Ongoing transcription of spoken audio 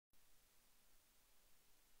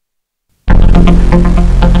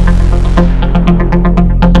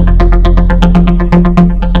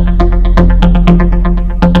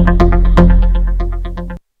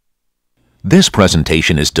This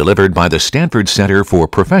presentation is delivered by the Stanford Center for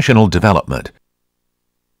Professional Development.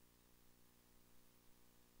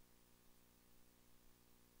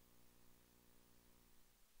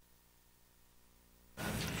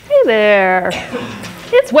 Hey there,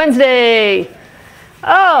 it's Wednesday.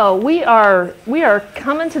 Oh, we are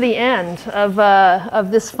coming to the end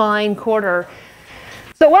of this fine quarter.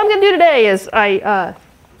 So what I'm going to do today is I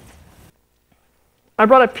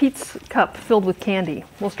brought a Pete's cup filled with candy.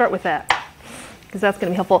 We'll start with that, because that's going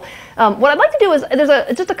to be helpful. What I'd like to do is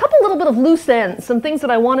there's just a couple little bit of loose ends, some things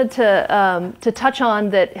that I wanted to touch on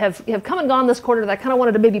that have come and gone this quarter that I kind of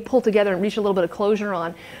wanted to maybe pull together and reach a little bit of closure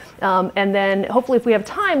on. And then hopefully if we have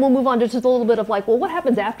time, we'll move on to just a little bit of like, well, what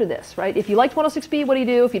happens after this, right? If you liked 106B, what do you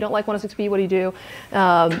do? If you don't like 106B, what do you do?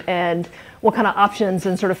 And what kind of options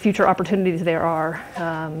and sort of future opportunities there are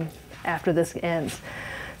after this ends.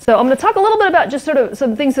 So I'm going to talk a little bit about just sort of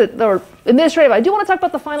some things that are administrative. I do want to talk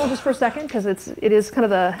about the final just for a second, because it is kind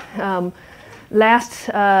of the last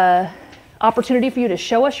opportunity for you to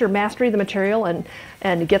show us your mastery of the material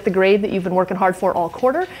and get the grade that you've been working hard for all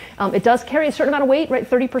quarter. It does carry a certain amount of weight, right?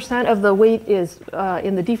 30% of the weight is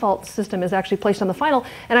in the default system is actually placed on the final,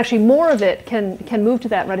 and actually more of it can move to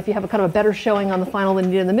that, right? If you have a kind of a better showing on the final than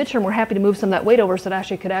you did in the midterm, we're happy to move some of that weight over so that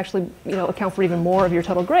could actually account for even more of your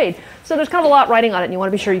total grade. So there's kind of a lot riding on it, and you want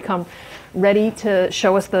to be sure you come ready to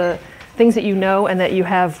show us the things that you know and that you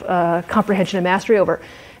have comprehension and mastery over.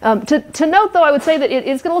 To note, though, I would say that it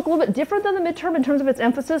is going to look a little bit different than the midterm in terms of its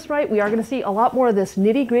emphasis, right? We are going to see a lot more of this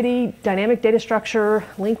nitty-gritty dynamic data structure,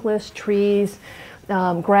 linked list, trees,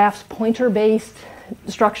 graphs, pointer-based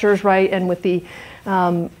structures, right? And with the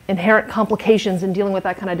inherent complications in dealing with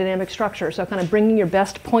that kind of dynamic structure. So kind of bringing your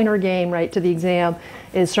best pointer game, right, to the exam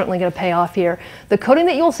is certainly going to pay off here. The coding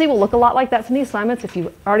that you'll see will look a lot like that from the assignments. If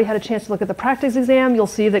you've already had a chance to look at the practice exam, you'll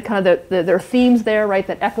see that kind of there are themes there, right,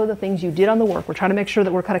 that echo the things you did on the work. We're trying to make sure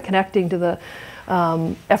that we're kind of connecting to the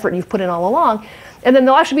effort you've put in all along. And then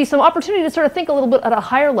there'll actually be some opportunity to sort of think a little bit at a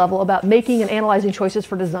higher level about making and analyzing choices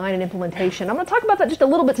for design and implementation. I'm going to talk about that just a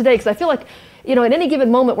little bit today, because I feel like, at any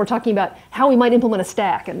given moment we're talking about how we might implement a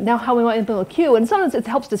stack and now how we might implement a queue. And sometimes it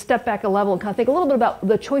helps to step back a level and kind of think a little bit about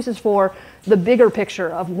the choices for the bigger picture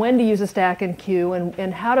of when to use a stack and queue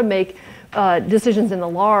and how to make decisions in the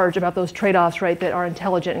large about those trade-offs, right, that are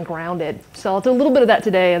intelligent and grounded. So I'll do a little bit of that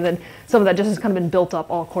today, and then some of that just has kind of been built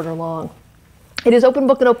up all quarter long. It is open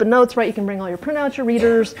book and open notes, right? You can bring all your printouts, your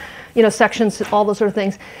readers, sections, all those sort of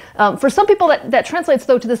things. For some people, that translates,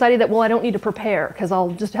 though, to this idea that, well, I don't need to prepare because I'll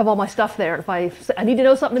just have all my stuff there. If I need to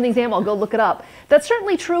know something in the exam, I'll go look it up. That's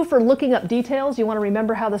certainly true for looking up details. You want to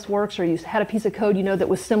remember how this works, or you had a piece of code that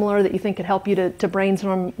was similar that you think could help you to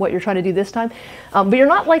brainstorm what you're trying to do this time. But you're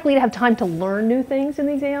not likely to have time to learn new things in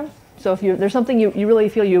the exam. So if there's something you really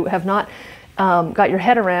feel you have not got your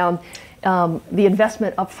head around, the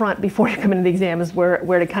investment up front before you come into the exam is where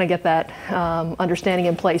to kind of get that understanding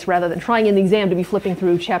in place, rather than trying in the exam to be flipping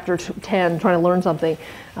through chapter 10 trying to learn something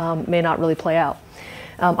may not really play out.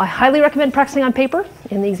 I highly recommend practicing on paper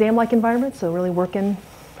in the exam-like environment, so really working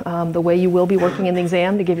the way you will be working in the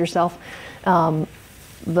exam to give yourself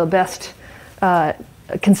the best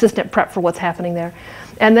consistent prep for what's happening there.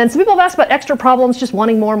 And then some people have asked about extra problems, just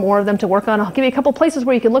wanting more and more of them to work on. I'll give you a couple places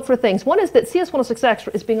where you can look for things. One is that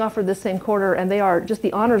CS106X is being offered this same quarter, and they are just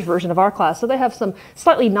the honors version of our class. So they have some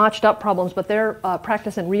slightly notched up problems, but their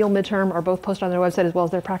practice and real midterm are both posted on their website, as well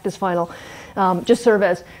as their practice final. Just serve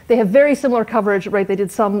as, they have very similar coverage, right? They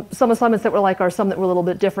did some assignments that were like ours, some that were a little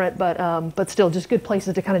bit different, but still just good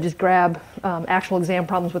places to kind of just grab actual exam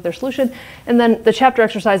problems with their solution. And then the chapter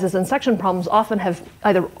exercises and section problems often have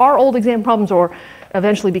either our old exam problems or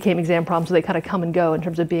eventually became exam problems, so they kind of come and go in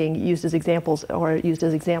terms of being used as examples or used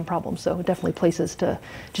as exam problems. So definitely places to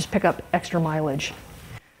just pick up extra mileage.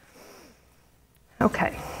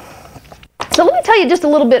 Okay. So let me tell you just a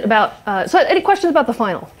little bit about, so any questions about the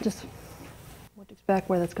final? Just what to expect,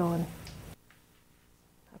 where that's going.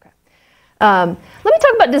 Let me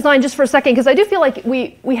talk about design just for a second, because I do feel like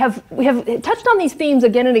we have touched on these themes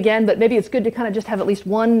again and again, but maybe it's good to kind of just have at least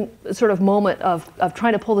one sort of moment of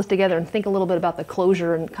trying to pull this together and think a little bit about the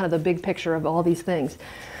closure and kind of the big picture of all these things.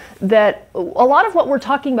 That a lot of what we're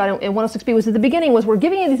talking about in 106B was at the beginning was we're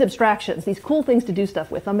giving you these abstractions, these cool things to do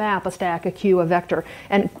stuff with, a map, a stack, a queue, a vector,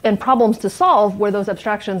 and problems to solve where those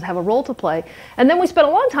abstractions have a role to play. And then we spent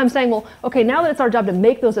a long time saying, well, okay, now that it's our job to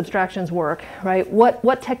make those abstractions work, right,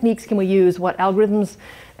 what techniques can we use, what algorithms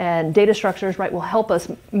and data structures, right, will help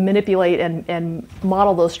us manipulate and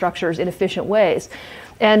model those structures in efficient ways.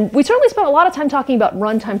 And we certainly spent a lot of time talking about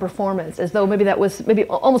runtime performance, as though maybe that was maybe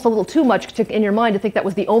almost a little too much in your mind to think that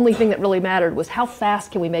was the only thing that really mattered, was how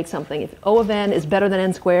fast can we make something. If O of n is better than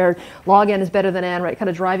n squared, log n is better than n, right, kind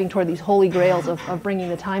of driving toward these holy grails of bringing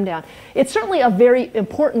the time down. It's certainly a very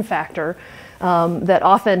important factor that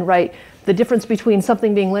often, right, the difference between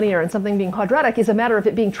something being linear and something being quadratic is a matter of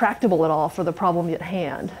it being tractable at all for the problem at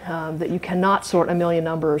hand, that you cannot sort a million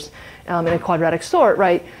numbers in a quadratic sort,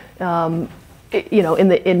 right,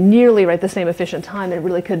 in nearly, right, the same efficient time. It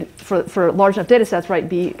really could, for large enough data sets, right,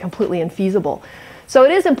 be completely infeasible. So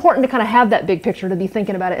it is important to kind of have that big picture, to be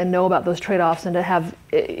thinking about it and know about those trade-offs, and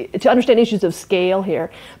to understand issues of scale here.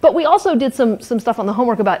 But we also did some stuff on the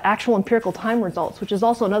homework about actual empirical time results, which is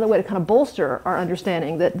also another way to kind of bolster our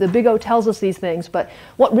understanding that the big O tells us these things, but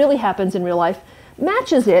what really happens in real life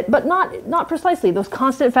matches it, but not precisely. Those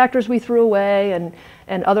constant factors we threw away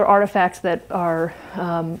and other artifacts that are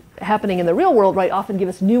happening in the real world, right, often give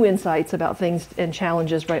us new insights about things and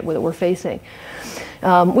challenges, right, that we're facing.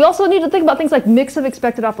 We also need to think about things like mix of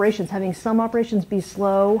expected operations, having some operations be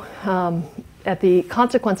slow at the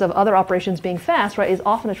consequence of other operations being fast, right, is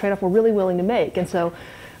often a trade-off we're really willing to make. And so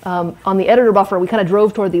on the editor buffer, we kind of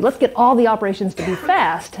drove toward let's get all the operations to be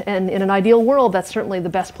fast. And in an ideal world, that's certainly the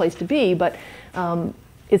best place to be. But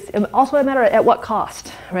it's also a matter of at what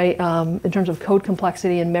cost, right? In terms of code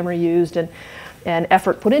complexity and memory used and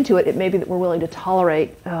effort put into it, it may be that we're willing to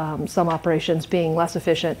tolerate some operations being less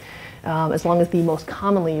efficient as long as the most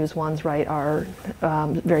commonly used ones, right, are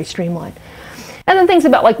very streamlined. And then things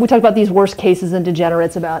about, like, we talked about these worst cases and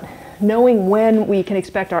degenerates, about knowing when we can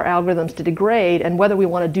expect our algorithms to degrade and whether we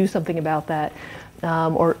want to do something about that,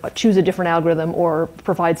 or choose a different algorithm or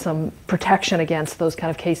provide some protection against those kind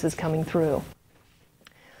of cases coming through.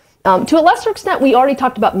 To a lesser extent, we already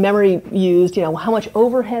talked about memory used, how much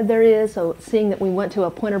overhead there is. So seeing that we went to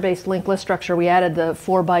a pointer-based linked list structure, we added the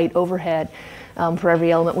 4-byte overhead for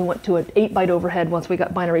every element. We went to an 8-byte overhead once we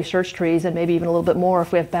got binary search trees, and maybe even a little bit more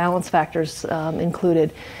if we have balance factors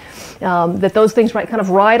included. That those things, right, kind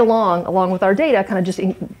of ride along with our data, kind of just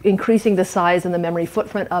increasing the size and the memory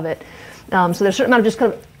footprint of it. So there's a certain amount of just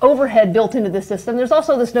kind of overhead built into this system. There's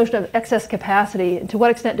also this notion of excess capacity. To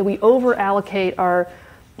what extent do we over-allocate our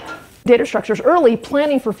data structures early,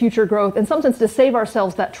 planning for future growth, in some sense to save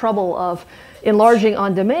ourselves that trouble of enlarging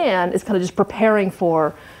on demand, is kind of just preparing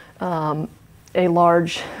for a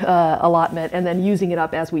large allotment and then using it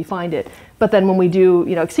up as we find it. But then when we do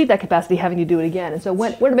exceed that capacity, having to do it again. And so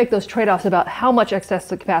where to make those trade-offs about how much excess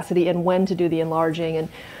capacity and when to do the enlarging,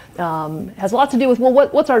 and has a lot to do with, well,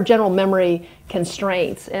 what's our general memory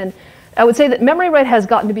constraints. And I would say that memory, right, has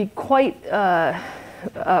gotten to be quite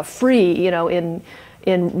free,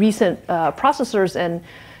 in recent processors and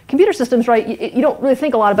computer systems, right? You don't really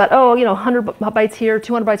think a lot about, 100 bytes here,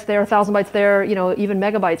 200 bytes there, 1,000 bytes there, even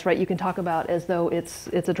megabytes, right? You can talk about as though it's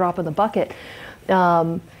a drop in the bucket.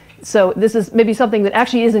 So this is maybe something that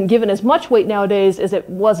actually isn't given as much weight nowadays as it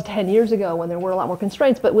was 10 years ago when there were a lot more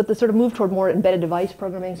constraints, but with the sort of move toward more embedded device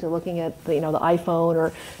programming, so looking at the iPhone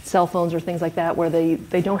or cell phones or things like that, where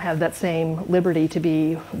they don't have that same liberty to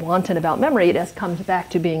be wanton about memory, it has come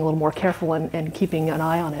back to being a little more careful and keeping an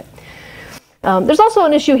eye on it. There's also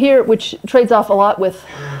an issue here which trades off a lot with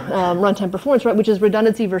runtime performance, right, which is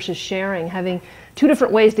redundancy versus sharing. Having two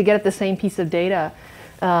different ways to get at the same piece of data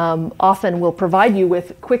often will provide you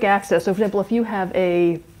with quick access. So for example, if you have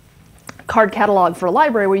a card catalog for a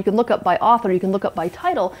library where you can look up by author, you can look up by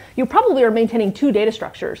title, you probably are maintaining two data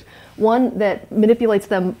structures. One that manipulates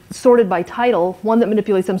them sorted by title, one that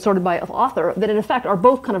manipulates them sorted by author, that in effect are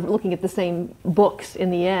both kind of looking at the same books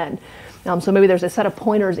in the end. So maybe there's a set of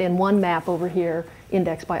pointers in one map over here,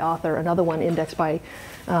 indexed by author, another one indexed by,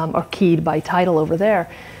 or keyed by title over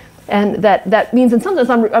there. And that means in some sense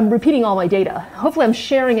I'm repeating all my data. Hopefully I'm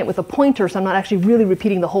sharing it with a pointer, so I'm not actually really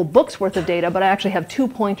repeating the whole book's worth of data, but I actually have two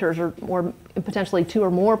pointers or potentially two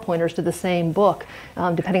or more pointers to the same book,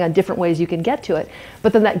 depending on different ways you can get to it.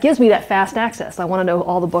 But then that gives me that fast access. I want to know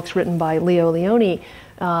all the books written by Leo Leone.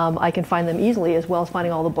 I can find them easily, as well as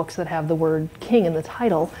finding all the books that have the word king in the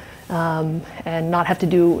title, and not have to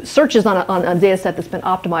do searches on a data set that's been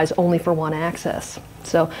optimized only for one access.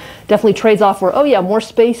 So definitely trades off where, more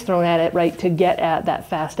space thrown at it, right, to get at that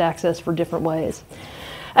fast access for different ways.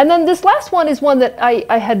 And then this last one is one that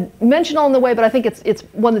I had mentioned on the way, but I think it's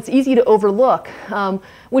one that's easy to overlook,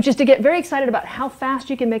 which is to get very excited about how fast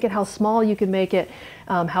you can make it, how small you can make it,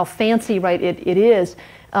 how fancy, right, it is.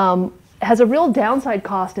 Has a real downside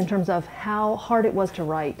cost in terms of how hard it was to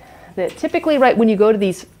write. That typically, right, when you go to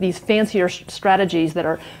these fancier strategies that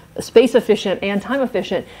are space efficient and time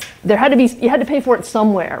efficient, you had to pay for it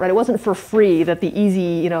somewhere, right? It wasn't for free that the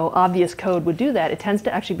easy, obvious code would do that. It tends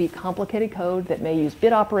to actually be complicated code that may use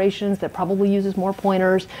bit operations, that probably uses more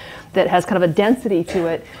pointers, that has kind of a density to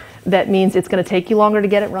it. That means it's going to take you longer to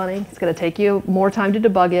get it running. It's going to take you more time to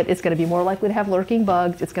debug it. It's going to be more likely to have lurking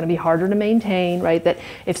bugs. It's going to be harder to maintain, right? That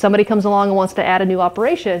if somebody comes along and wants to add a new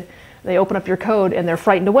operation, they open up your code and they're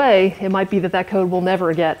frightened away, it might be that code will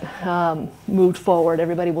never get moved forward.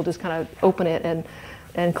 Everybody will just kind of open it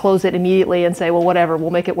and close it immediately and say, well, whatever,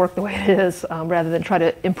 we'll make it work the way it is, rather than try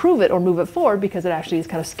to improve it or move it forward, because it actually is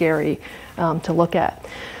kind of scary to look at.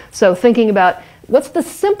 So thinking about what's the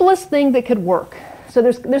simplest thing that could work. So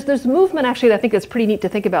there's movement actually that I think that's pretty neat to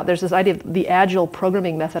think about. There's this idea of the agile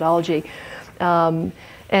programming methodology.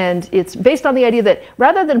 And it's based on the idea that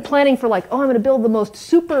rather than planning for I'm going to build the most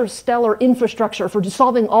super stellar infrastructure for just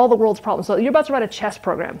solving all the world's problems. So you're about to write a chess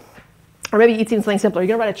program. Or maybe it's even something simpler. You're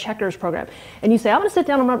going to write a checkers program. And you say, I'm going to sit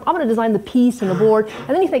down, I'm going to design the piece and the board. And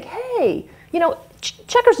then you think, hey,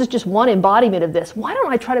 checkers is just one embodiment of this. Why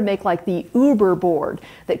don't I try to make the Uber board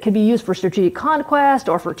that could be used for strategic conquest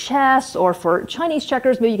or for chess or for Chinese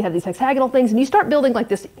checkers? Maybe you can have these hexagonal things, and you start building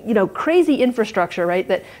this, crazy infrastructure, right,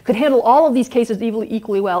 that could handle all of these cases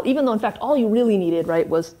equally well, even though in fact all you really needed, right,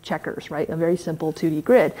 was checkers, right, a very simple 2D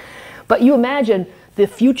grid. But you imagine the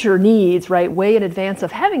future needs, right, way in advance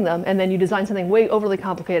of having them, and then you design something way overly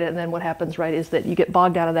complicated, and then what happens, right, is that you get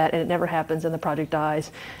bogged out of that, and it never happens, and the project dies,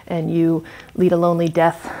 and you lead a lonely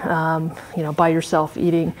death, by yourself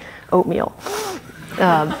eating oatmeal.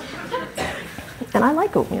 And I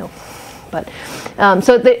like oatmeal, but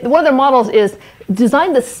so one of their models is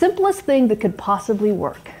design the simplest thing that could possibly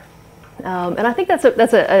work, and I think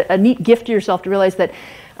that's a neat gift to yourself to realize that.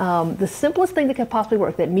 The simplest thing that could possibly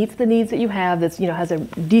work, that meets the needs that you have, that's has a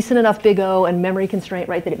decent enough big O and memory constraint,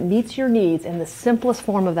 right, that it meets your needs, and the simplest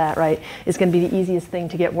form of that, right, is going to be the easiest thing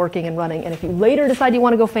to get working and running. And if you later decide you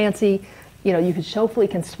want to go fancy, you hopefully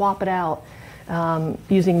can swap it out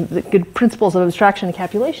using the good principles of abstraction and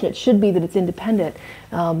capulation. It should be that it's independent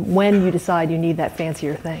when you decide you need that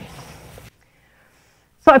fancier thing.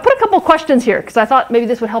 So I put a couple questions here because I thought maybe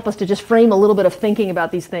this would help us to just frame a little bit of thinking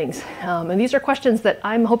about these things. And these are questions that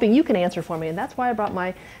I'm hoping you can answer for me, and that's why I brought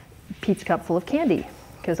my pizza cup full of candy,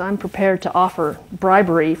 because I'm prepared to offer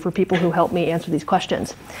bribery for people who help me answer these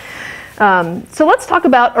questions. So let's talk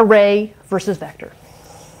about array versus vector.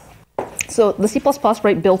 So the C++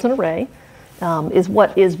 right, built an array is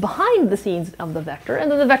what is behind the scenes of the vector,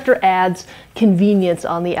 and then the vector adds convenience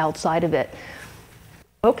on the outside of it.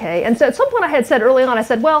 Okay, and so at some point I had said early on, I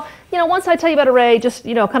said, well, once I tell you about array, just,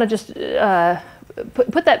 put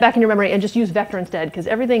that back in your memory and just use vector instead, because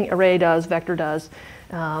everything array does, vector does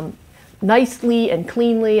nicely and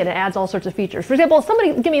cleanly, and it adds all sorts of features. For example,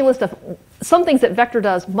 somebody give me a list of some things that vector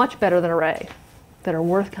does much better than array that are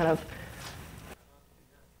worth kind of...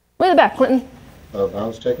 Way in the back, Clinton.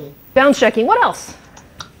 Bounds checking. Bounds checking. What else?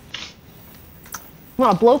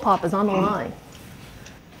 Well, a blow pop is on the line.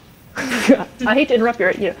 I hate to interrupt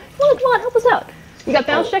you. Come on, help us out. You got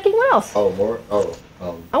bounce checking. What else? Oh, more.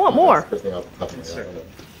 I want more. Come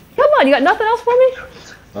on, you got nothing else for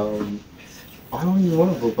me? I don't even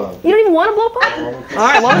want a blow pop. You don't even want a blow pop? All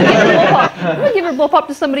right, well, I'm going to give you a blow pop. I'm going to give your blow pop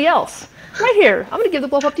to somebody else. Right here. I'm going to give the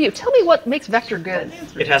blow pop to you. Tell me what makes vector good.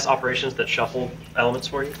 It has operations that shuffle elements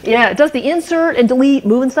for you. Yeah, it does the insert and delete,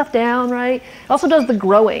 moving stuff down, right? It also does the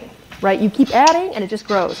growing. Right, you keep adding and it just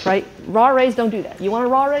grows, right? Raw arrays don't do that. You want a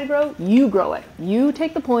raw array to grow? You grow it. You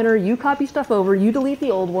take the pointer, you copy stuff over, you delete the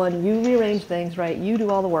old one, you rearrange things, right? You do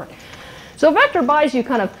all the work. So vector buys you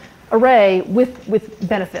kind of array with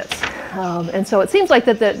benefits. And so it seems like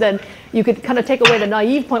that then you could kind of take away the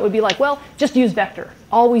naive point would be like, well, just use vector.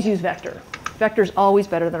 Always use vector. Vector is always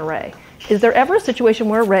better than array. Is there ever a situation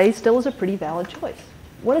where array still is a pretty valid choice?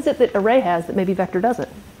 What is it that array has that maybe vector doesn't?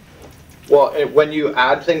 Well, when you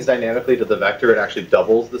add things dynamically to the vector, it actually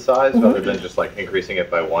doubles the size rather than just increasing it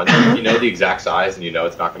by 1. You know the exact size and you know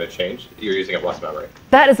it's not going to change. You're using up less memory.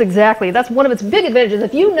 That's one of its big advantages.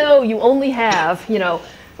 If you know you only have,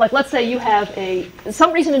 let's say you have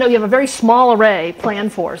some reason to know you have a very small array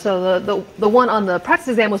planned for. So the one on the practice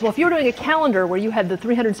exam was, well, if you were doing a calendar where you had the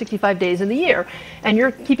 365 days in the year and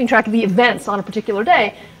you're keeping track of the events on a particular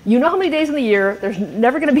day, you know how many days in the year, there's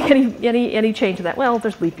never going to be any change to that. Well,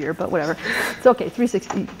 there's leap year, but whatever. It's okay,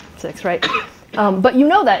 366, right? But you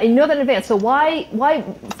know that, and you know that in advance. So why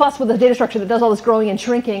fuss with a data structure that does all this growing and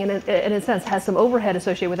shrinking, and in a sense has some overhead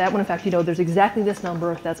associated with that, when in fact you know there's exactly this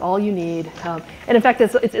number, that's all you need. And in fact,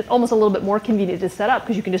 it's almost a little bit more convenient to set up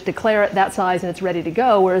because you can just declare it that size and it's ready to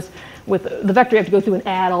go, whereas with the vector you have to go through and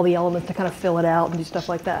add all the elements to kind of fill it out and do stuff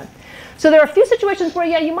like that. So there are a few situations where,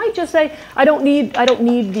 yeah, you might just say, I don't need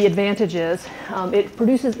the advantages.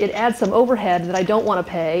 It adds some overhead that I don't want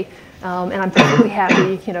to pay, and I'm perfectly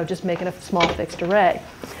happy, just making a small fixed array.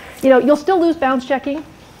 You'll still lose bounds checking,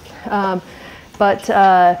 but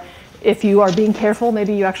if you are being careful,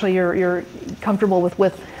 maybe you're comfortable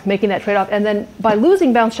with making that trade-off. And then by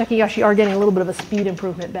losing bounds checking, you actually are getting a little bit of a speed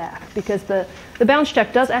improvement back, because the bounds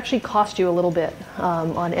check does actually cost you a little bit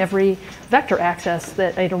on every vector access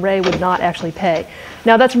that an array would not actually pay.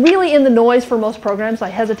 Now that's really in the noise for most programs. I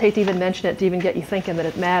hesitate to even mention it to even get you thinking that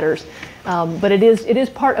it matters. But it is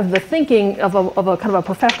part of the thinking of a kind of a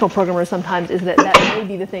professional programmer sometimes, is that may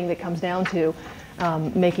be the thing that comes down to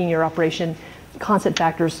making your operation constant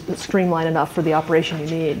factors streamline enough for the operation you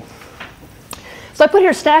need. So I put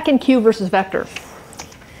here stack and queue versus vector.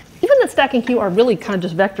 Even that stack and queue are really kind of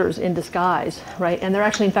just vectors in disguise, right? And they're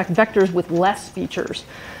actually, in fact, vectors with less features,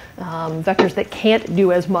 vectors that can't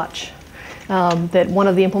do as much. That one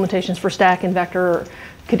of the implementations for stack and vector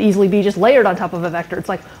could easily be just layered on top of a vector. It's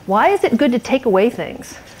like, why is it good to take away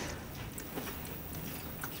things?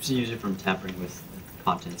 Keeps the user from tampering with the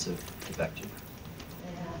contents of the vector.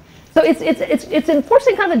 So it's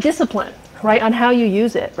enforcing kind of a discipline, right, on how you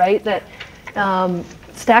use it, right? That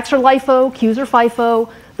stacks are LIFO, queues are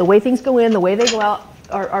FIFO. The way things go in, the way they go out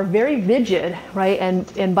are very rigid, right?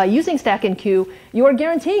 And by using stack and queue, you are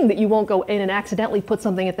guaranteeing that you won't go in and accidentally put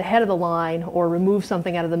something at the head of the line or remove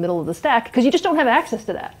something out of the middle of the stack, because you just don't have access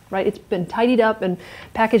to that, right? It's been tidied up and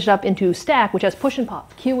packaged up into stack, which has push and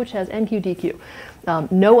pop, queue, which has NQ,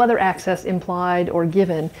 DQ. No other access implied or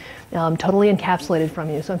given, totally encapsulated from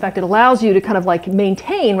you. So in fact, it allows you to kind of like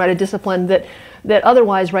maintain, right, a discipline that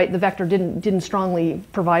otherwise, right, the vector didn't strongly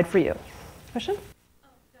provide for you. Question?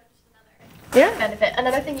 Yeah. Benefit.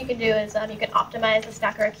 Another thing you can do is you can optimize a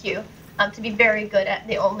stack or a queue to be very good at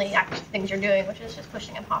the only things you're doing, which is just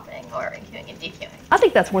pushing and popping or queuing and dequeuing. I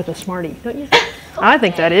think that's worth a smartie, don't you? I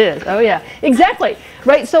think that is. Oh yeah, exactly.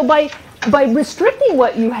 Right. So by restricting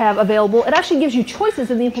what you have available, it actually gives you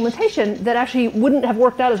choices in the implementation that actually wouldn't have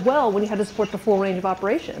worked out as well when you had to support the full range of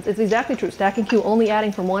operations. It's exactly true. Stack and queue only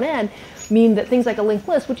adding from one end mean that things like a linked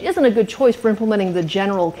list, which isn't a good choice for implementing the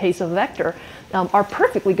general case of vector, are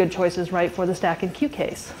perfectly good choices, right, for the stack and queue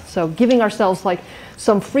case. So giving ourselves like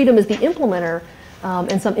some freedom as the implementer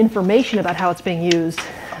and some information about how it's being used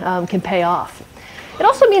can pay off. It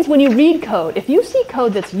also means when you read code, if you see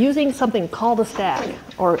code that's using something called a stack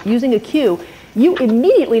or using a queue, you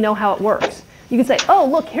immediately know how it works. You can say, oh,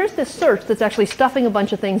 look, here's this search that's actually stuffing a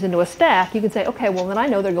bunch of things into a stack. You can say, okay, well, then I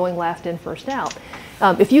know they're going last in, first out.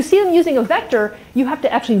 If you see them using a vector, you have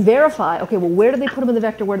to actually verify, okay, well, where do they put them in the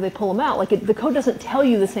vector? Where do they pull them out? Like the code doesn't tell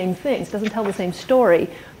you the same things, doesn't tell the same story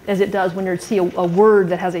as it does when you see a word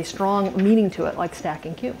that has a strong meaning to it, like stack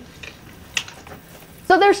and queue.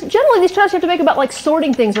 So there's generally these choices you have to make about like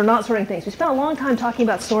sorting things or not sorting things. We spent a long time talking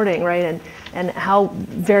about sorting, right, and how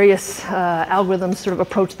various algorithms sort of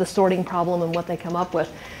approach the sorting problem and what they come up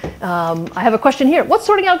with. I have a question here. What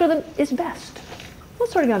sorting algorithm is best? What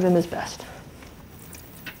sorting algorithm is best?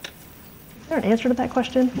 Is there an answer to that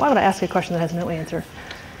question? Why would I ask a question that has no answer?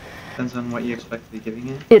 Depends on what you expect to be giving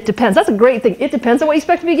it. It depends. That's a great thing. It depends on what you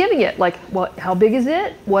expect to be giving it. Like, how big is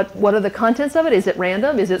it? What are the contents of it? Is it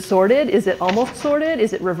random? Is it sorted? Is it almost sorted?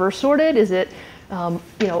 Is it reverse sorted? Is it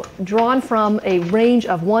drawn from a range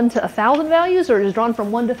of 1 to 1,000 values, or is it drawn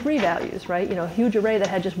from 1 to 3 values, right? A huge array that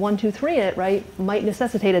had just 1, 2, 3 in it, right, might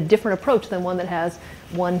necessitate a different approach than one that has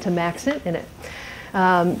 1 to max int in it.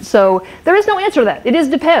 So there is no answer to that. It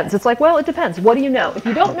depends. It's like, well, it depends. What do you know? If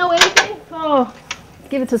you don't know anything, oh,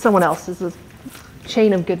 give it to someone else. This is a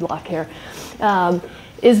chain of good luck here.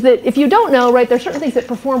 Is that if you don't know, right, there's certain things that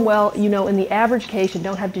perform well, in the average case and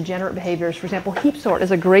don't have degenerate behaviors. For example, heap sort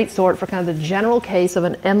is a great sort for kind of the general case of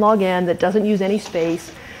an n log n that doesn't use any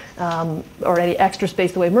space or any extra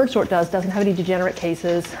space the way merge sort does, doesn't have any degenerate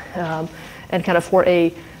cases, and kind of for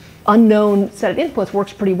a unknown set of inputs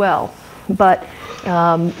works pretty well. But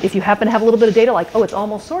if you happen to have a little bit of data like, oh, it's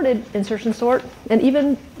almost sorted, insertion sort, and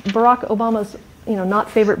even Barack Obama's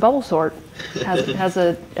not favorite bubble sort has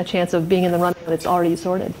a chance of being in the run when it's already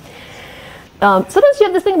sorted. Sometimes you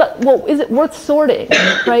have this thing about, well, is it worth sorting,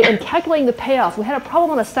 right? And calculating the payoff. We had a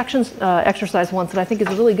problem on a sections exercise once that I think is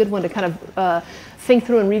a really good one to kind of think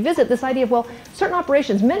through and revisit this idea of, well, certain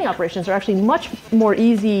operations, many operations are actually much more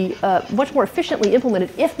easy, much more efficiently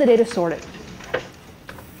implemented if the data is sorted,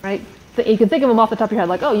 right? You can think of them off the top of your head,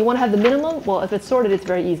 like, oh, you want to have the minimum? Well, if it's sorted, it's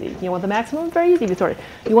very easy. You want the maximum? Very easy if it's sorted.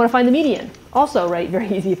 You want to find the median? Also, right, very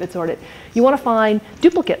easy if it's sorted. You want to find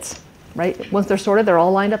duplicates? right? Once they're sorted, they're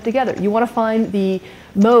all lined up together. You want to find the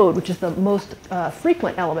mode, which is the most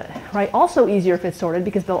frequent element, right? Also easier if it's sorted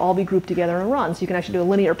because they'll all be grouped together in a run. So you can actually do a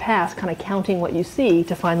linear pass, kind of counting what you see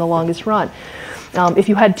to find the longest run. If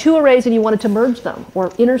you had two arrays and you wanted to merge them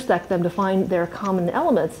or intersect them to find their common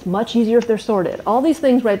elements, much easier if they're sorted. All these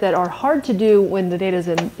things, right, that are hard to do when the data is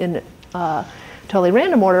in totally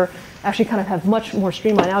random order actually kind of have much more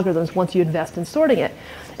streamlined algorithms once you invest in sorting it.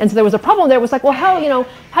 And so there was a problem there. It was like, well, how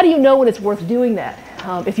do you know when it's worth doing that?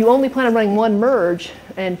 If you only plan on running one merge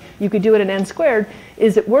and you could do it in n squared,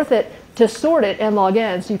 is it worth it to sort it n log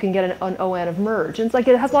n so you can get an on of merge? And it's like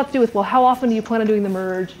it has a lot to do with, well, how often do you plan on doing the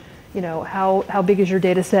merge? How big is your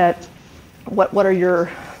data set? What are your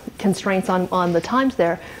constraints on the times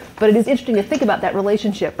there? But it is interesting to think about that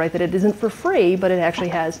relationship, right? That it isn't for free, but it actually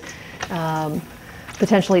has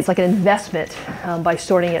potentially, it's like an investment by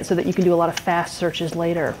sorting it so that you can do a lot of fast searches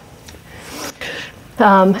later.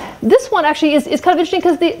 This one actually is kind of interesting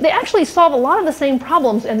because they actually solve a lot of the same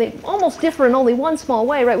problems, and they almost differ in only one small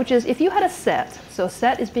way, right? Which is if you had a set, so a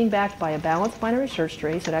set is being backed by a balanced binary search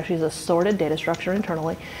tree, so it actually is a sorted data structure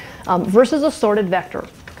internally, versus a sorted vector.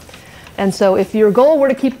 And so if your goal were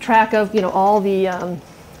to keep track of all the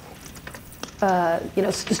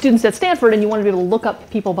students at Stanford and you want to be able to look up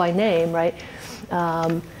people by name, right?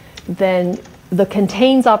 Then the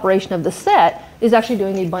contains operation of the set is actually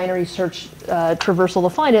doing a binary search traversal to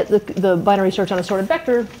find it, the binary search on a sorted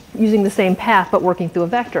vector using the same path but working through a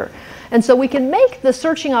vector. And so we can make the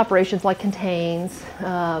searching operations like contains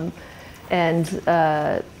and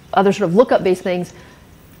other sort of lookup-based things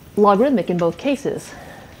logarithmic in both cases.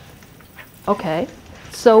 Okay,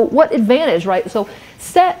 so what advantage, right? So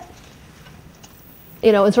set,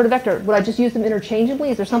 and sorted vector, would I just use them interchangeably?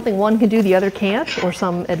 Is there something one can do the other can't, or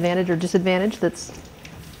some advantage or disadvantage that's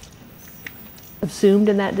assumed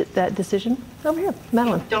in that decision? Over here,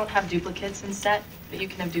 Madeline. You don't have duplicates in set, but you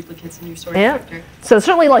can have duplicates in your sorted vector. So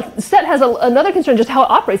certainly, like, set has another concern, just how it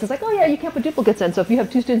operates. It's like, oh yeah, you can't put duplicates in. So if you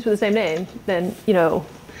have two students with the same name, then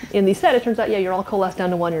in the set, it turns out, yeah, you're all coalesced down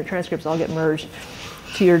to one. Your transcripts all get merged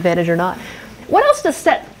to your advantage or not. What else does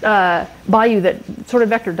set buy you that sorted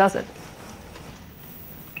vector doesn't?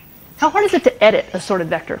 How hard is it to edit a sorted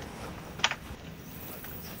vector?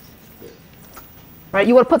 Right,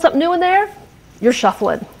 you want to put something new in there? You're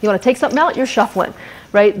shuffling. You want to take something out? You're shuffling.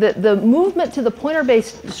 Right, the movement to the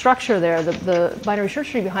pointer-based structure there, the binary search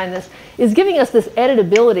tree behind this, is giving us this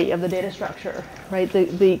editability of the data structure. Right,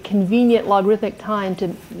 the convenient logarithmic time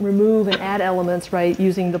to remove and add elements, right,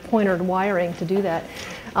 using the pointer wiring to do that,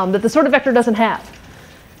 that the sorted vector doesn't have.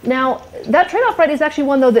 Now, that trade-off, right, is actually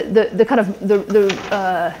one though that the kind of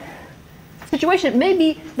the situation may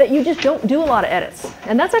be that you just don't do a lot of edits.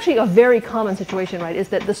 And that's actually a very common situation, right, is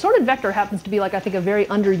that the sorted vector happens to be, like, I think, a very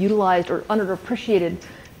underutilized or underappreciated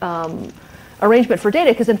arrangement for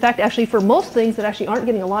data, because in fact, actually, for most things that actually aren't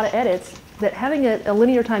getting a lot of edits, that having a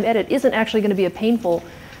linear time edit isn't actually going to be a painful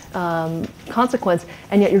consequence,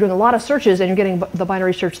 and yet you're doing a lot of searches and you're getting the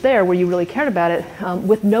binary search there where you really cared about it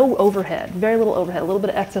with no overhead, very little overhead, a little bit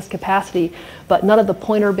of excess capacity, but none of the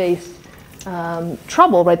pointer-based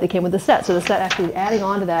trouble, right, that came with the set. So the set actually adding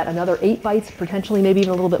on to that another 8 bytes, potentially maybe even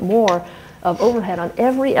a little bit more of overhead on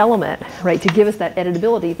every element, right, to give us that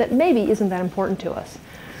editability that maybe isn't that important to us.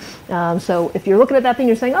 So if you're looking at that thing,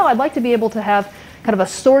 you're saying, oh, I'd like to be able to have kind of a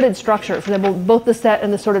sorted structure. For example, both the set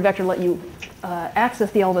and the sorted vector let you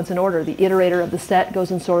access the elements in order. The iterator of the set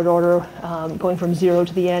goes in sorted order, going from 0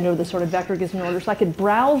 to the end, or the sorted vector gives me an order. So I could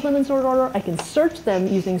browse them in sorted order. I can search them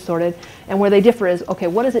using sorted. And where they differ is, okay,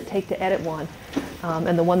 what does it take to edit one?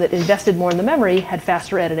 And the one that invested more in the memory had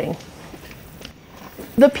faster editing.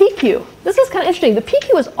 The PQ. This is kind of interesting. The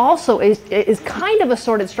PQ is also is kind of a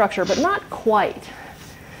sorted structure, but not quite.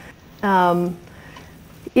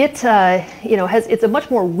 It's a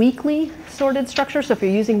much more weakly sorted structure. So if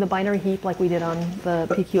you're using the binary heap like we did on the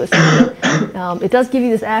PQ assembly, it does give you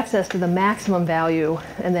this access to the maximum value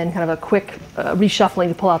and then kind of a quick reshuffling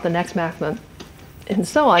to pull out the next maximum and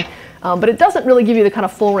so on. But it doesn't really give you the kind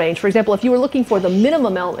of full range. For example, if you were looking for the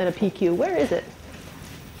minimum element in a PQ, where is it?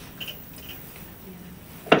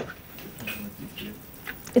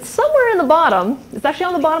 It's somewhere in the bottom. It's actually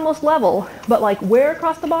on the bottommost level, but like where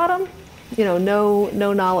across the bottom? No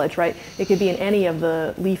knowledge, right? It could be in any of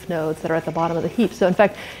the leaf nodes that are at the bottom of the heap. So in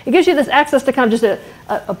fact, it gives you this access to kind of just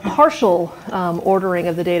a partial ordering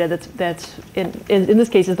of the data that's in this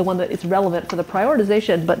case is the one that is relevant for the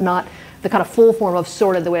prioritization, but not the kind of full form of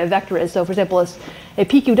sorted the way a vector is. So for example, a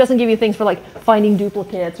PQ doesn't give you things for like finding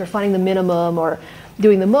duplicates or finding the minimum or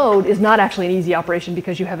doing the mode is not actually an easy operation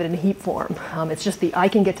because you have it in heap form. It's just I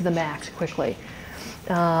can get to the max quickly.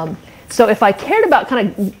 So if I cared about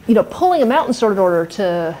kind of pulling them out in sorted order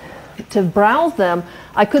to browse them,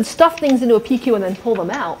 I could stuff things into a PQ and then pull them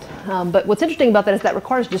out. But what's interesting about that is that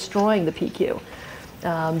requires destroying the PQ.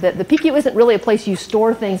 That the PQ isn't really a place you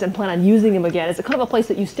store things and plan on using them again. It's a kind of a place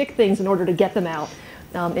that you stick things in order to get them out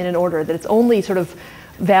in an order. That its only sort of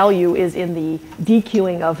value is in the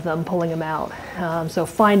dequeuing of them, pulling them out. So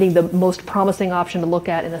finding the most promising option to look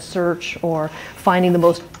at in a search, or finding the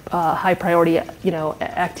most high priority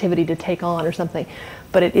activity to take on or something.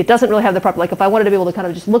 But it doesn't really have the proper, like if I wanted to be able to kind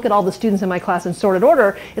of just look at all the students in my class in sorted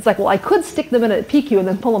order, it's like, well, I could stick them in a PQ and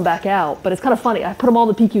then pull them back out. But it's kind of funny. I put them all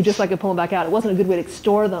in the PQ just so I could pull them back out. It wasn't a good way to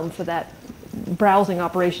store them for that browsing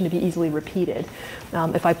operation to be easily repeated.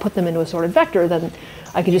 If I put them into a sorted vector, then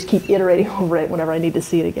I could just keep iterating over it whenever I need to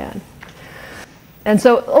see it again. And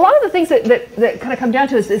so a lot of the things that kind of come down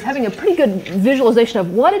to is having a pretty good visualization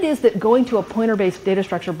of what it is that going to a pointer-based data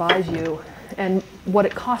structure buys you and what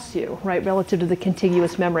it costs you, right, relative to the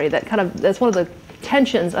contiguous memory. That's one of the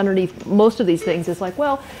tensions underneath most of these things, is like,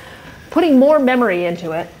 well, putting more memory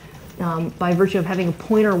into it by virtue of having a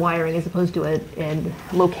pointer wiring as opposed to a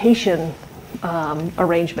location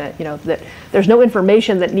arrangement, that there's no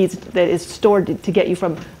information that is stored to get you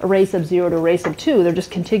from array sub 0 to array sub 2. They're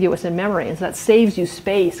just contiguous in memory, and so that saves you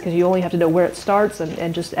space because you only have to know where it starts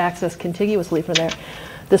and just access contiguously from there.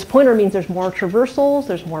 This pointer means there's more traversals,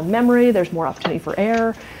 there's more memory, there's more opportunity for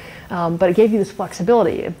error, but it gave you this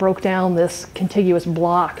flexibility. It broke down this contiguous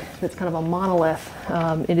block that's kind of a monolith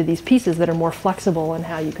into these pieces that are more flexible in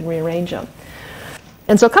how you can rearrange them.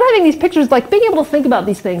 And so kind of having these pictures, like being able to think about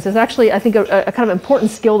these things is actually, I think, a kind of important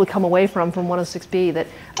skill to come away from 106B, that,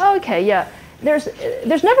 oh, okay, yeah, there's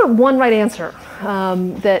never one right answer.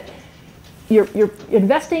 That you're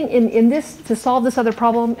investing in this to solve this other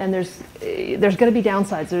problem, and there's going to be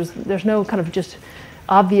downsides. There's no kind of just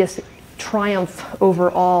obvious triumph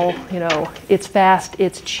over all, it's fast,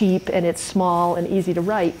 it's cheap, and it's small and easy to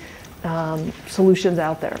write solutions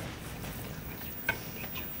out there.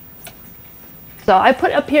 So I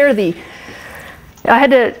put up here I had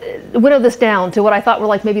to winnow this down to what I thought were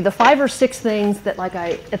like maybe the 5 or 6 things that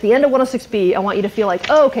at the end of 106B, I want you to feel like,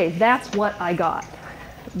 oh, okay, that's what I got.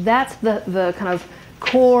 That's the kind of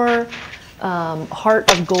core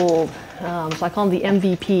heart of gold. So I call them the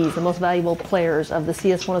MVPs, the most valuable players of the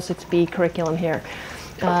CS 106B curriculum here.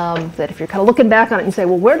 That if you're kind of looking back on it and say,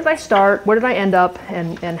 well, where did I start? Where did I end up?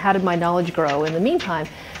 And how did my knowledge grow in the meantime?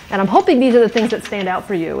 And I'm hoping these are the things that stand out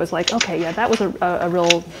for you. Is like, okay, yeah, that was a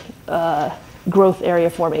real growth area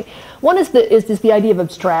for me. One is the idea of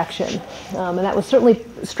abstraction. And that was certainly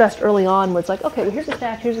stressed early on, where it's like, okay, well, here's a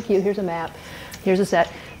stack, here's a queue, here's a map, here's a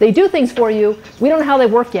set. They do things for you. We don't know how they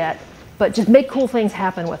work yet, but just make cool things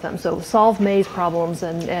happen with them. So solve maze problems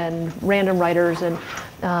and random writers, and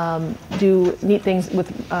do neat things with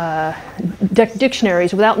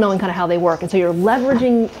dictionaries without knowing kind of how they work. And so you're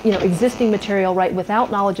leveraging existing material, right, without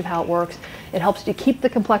knowledge of how it works. It helps you keep the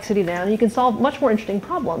complexity down, and you can solve much more interesting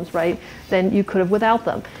problems, right, than you could have without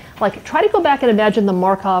them. Like, try to go back and imagine the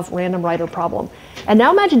Markov random writer problem, and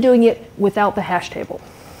now imagine doing it without the hash table,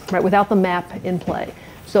 right, without the map in play.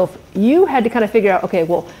 So if you had to kind of figure out, okay,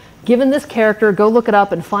 well, given this character, go look it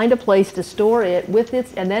up and find a place to store it with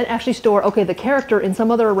its, and then actually store, okay, the character in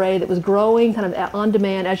some other array that was growing kind of on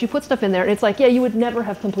demand as you put stuff in there. And it's like, yeah, you would never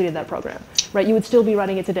have completed that program, right? You would still be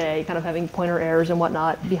writing it today, kind of having pointer errors and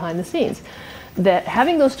whatnot behind the scenes. That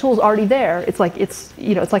having those tools already there, it's like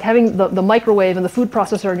having the microwave and the food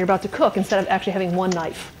processor and you're about to cook, instead of actually having one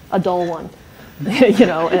knife, a dull one,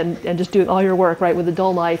 and just doing all your work, right, with a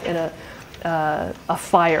dull knife and a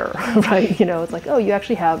fire, right? It's like, oh, you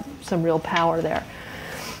actually have some real power there.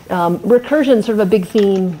 Recursion, sort of a big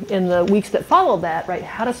theme in the weeks that followed that, right?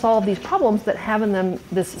 How to solve these problems that have in them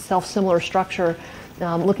this self-similar structure,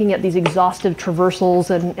 looking at these exhaustive traversals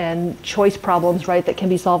and choice problems, right, that can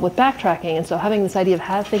be solved with backtracking. And so having this idea of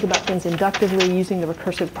how to think about things inductively using the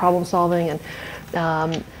recursive problem solving, and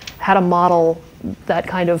how to model that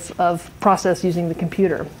kind of process using the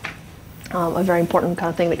computer. A very important kind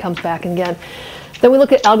of thing that comes back again. Then we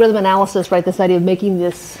look at algorithm analysis, right? This idea of making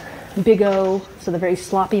this big O, so the very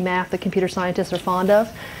sloppy math that computer scientists are fond of.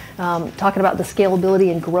 Talking about the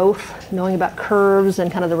scalability and growth, knowing about curves and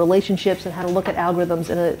kind of the relationships, and how to look at algorithms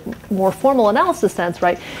in a more formal analysis sense,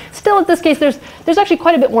 right? Still, in this case, there's actually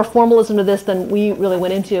quite a bit more formalism to this than we really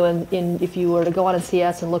went into. And if you were to go on in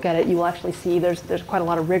CS and look at it, you will actually see there's quite a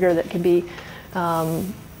lot of rigor that can be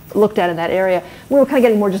looked at in that area. We were kind of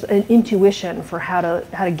getting more just an intuition for how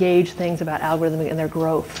to gauge things about algorithms and their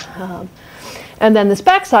growth. And then this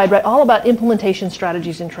backside, right, all about implementation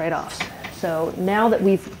strategies and trade-offs. So now that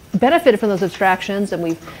we've benefited from those abstractions and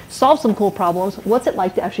we've solved some cool problems, what's it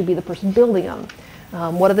like to actually be the person building them?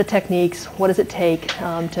 What are the techniques? What does it take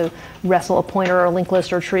to wrestle a pointer or a linked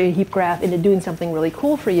list or a tree heap graph into doing something really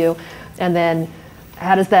cool for you? And then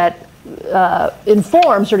how does that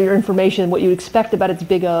inform sort of your information, what you expect about its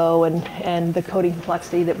big O and the coding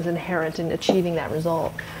complexity that was inherent in achieving that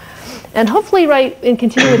result? And hopefully, right, in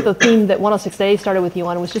continuing with the theme that 106A started with you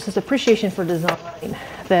on, was just this appreciation for design,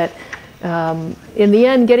 that in the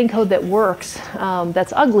end, getting code that works,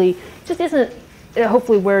 that's ugly, just isn't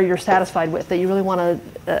hopefully where you're satisfied with, that you really want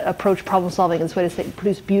to approach problem solving in this way to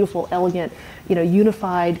produce beautiful, elegant,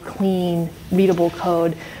 unified, clean, readable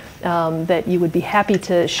code that you would be happy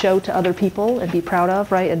to show to other people and be proud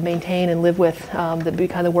of, right, and maintain and live with, that be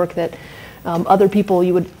kind of work that other people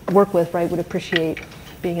you would work with, right, would appreciate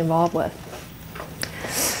being involved with.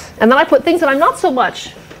 And then I put things that I'm not so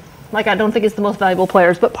much, like I don't think it's the most valuable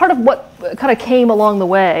players, but part of what kind of came along the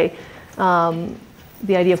way,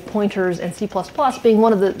 the idea of pointers and C++ being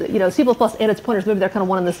one of the, C++ and its pointers, maybe they're kind of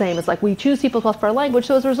one and the same. It's like we choose C++ for our language,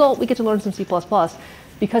 so as a result, we get to learn some C++.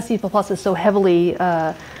 Because C++ is so heavily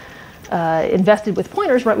invested with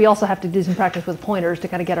pointers, right, we also have to do some practice with pointers to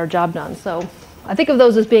kind of get our job done. So I think of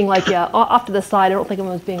those as being like, yeah, off to the side. I don't think of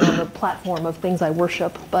them as being on the platform of things I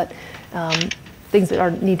worship, but things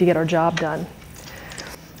that need to get our job done.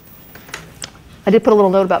 I did put a little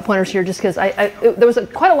note about pointers here just because there was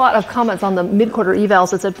quite a lot of comments on the mid-quarter evals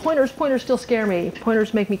that said, pointers still scare me.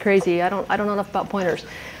 Pointers make me crazy. I don't know enough about pointers.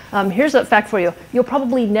 Here's a fact for you. You'll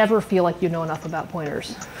probably never feel like you know enough about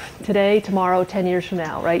pointers. Today, tomorrow, 10 years from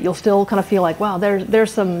now, right? You'll still kind of feel like, wow,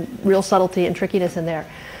 there's some real subtlety and trickiness in there.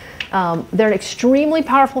 They're an extremely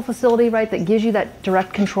powerful facility, right, that gives you that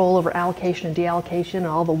direct control over allocation and deallocation and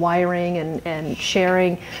all the wiring and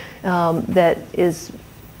sharing that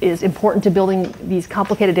is important to building these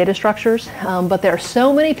complicated data structures. But there are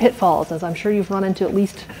so many pitfalls, as I'm sure you've run into at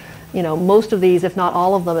least most of these, if not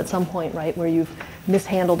all of them at some point, right, where you've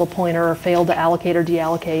mishandled a pointer or failed to allocate or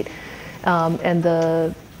deallocate. And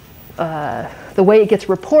the way it gets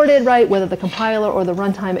reported, right, whether the compiler or the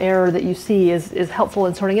runtime error that you see is helpful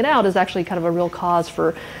in sorting it out, is actually kind of a real cause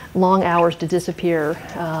for long hours to disappear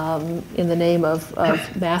in the name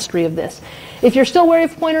of mastery of this. If you're still wary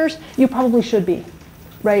of pointers, you probably should be.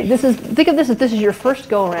 Right. Think of this as this is your first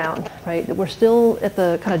go around. Right. We're still at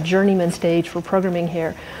the kind of journeyman stage for programming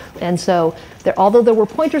here, and so although there were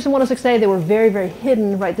pointers in 106A, they were very, very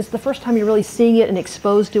hidden. Right. This is the first time you're really seeing it and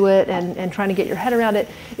exposed to it and trying to get your head around it.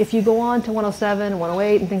 If you go on to 107 and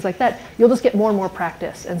 108 and things like that, you'll just get more and more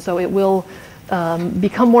practice, and so it will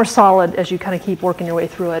become more solid as you kind of keep working your way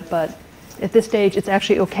through it. But at this stage, it's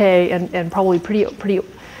actually okay and probably pretty.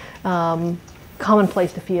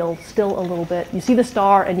 Commonplace to feel still a little bit. You see the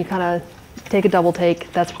star and you kind of take a double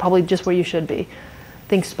take. That's probably just where you should be.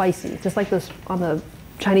 Think spicy, just like this on the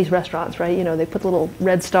Chinese restaurants, right? They put the little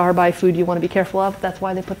red star by food you want to be careful of. That's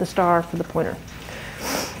why they put the star for the pointer.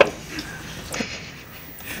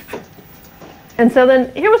 And so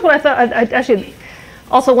then here was what I thought. I actually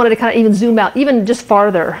also wanted to kind of even zoom out, even just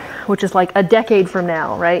farther, which is like a decade from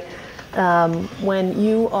now, right? When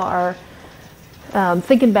you are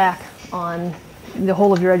thinking back on the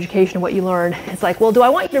whole of your education and what you learned, it's like, well, do I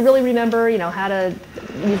want you to really remember, how to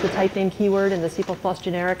use the type name keyword in the C++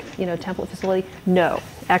 generic, template facility? No.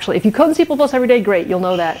 Actually, if you code in C++ every day, great, you'll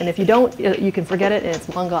know that. And if you don't, you can forget it and it's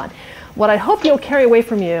long gone. What I hope you'll carry away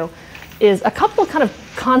from you is a couple of kind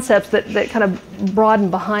of concepts that kind of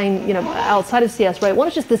broaden behind, outside of CS, right? One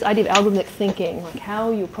is just this idea of algorithmic thinking, like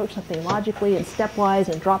how you approach something logically and stepwise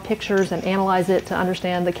and draw pictures and analyze it to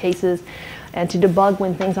understand the cases and to debug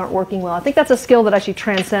when things aren't working well. I think that's a skill that actually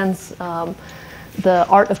transcends the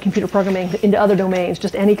art of computer programming into other domains,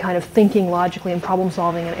 just any kind of thinking logically and problem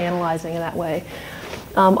solving and analyzing in that way.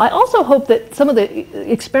 I also hope that some of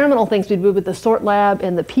the experimental things we do with the sort lab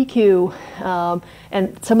and the PQ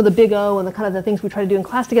and some of the big O and the kind of the things we try to do in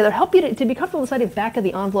class together help you to be comfortable with deciding back of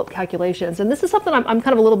the envelope calculations. And this is something I'm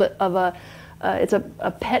kind of a little bit of it's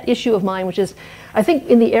a pet issue of mine, which is I think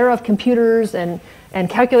in the era of computers and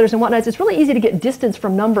calculators and whatnot, it's really easy to get distance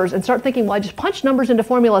from numbers and start thinking, well, I just punch numbers into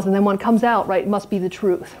formulas and then one comes out, right, must be the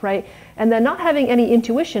truth, right? And then not having any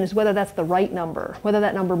intuition is whether that's the right number, whether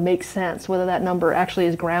that number makes sense, whether that number actually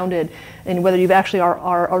is grounded, and whether you've actually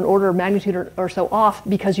are an order of magnitude or so off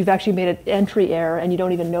because you've actually made an entry error and you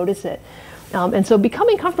don't even notice it. And so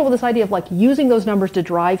becoming comfortable with this idea of like using those numbers to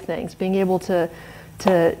drive things, being able to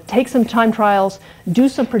take some time trials, do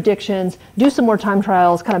some predictions, do some more time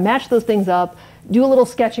trials, kind of match those things up, do a little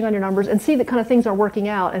sketching on your numbers and see that kind of things are working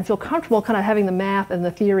out and feel comfortable kind of having the math and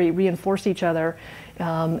the theory reinforce each other,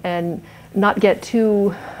 and not get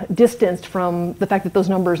too distanced from the fact that those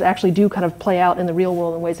numbers actually do kind of play out in the real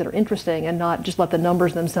world in ways that are interesting, and not just let the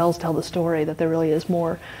numbers themselves tell the story, that there really is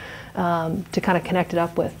more to kind of connect it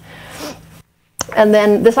up with. And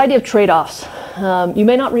then this idea of trade-offs. You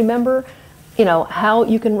may not remember, how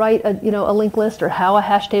you can write a linked list, or how a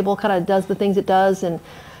hash table kind of does the things it does, and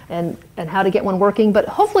how to get one working. But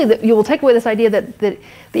hopefully that you will take away this idea that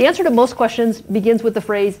the answer to most questions begins with the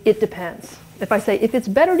phrase, it depends. If I say, if it's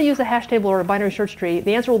better to use a hash table or a binary search tree,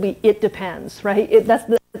 the answer will be, it depends, right?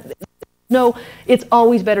 No, it's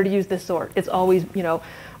always better to use this sort. It's always,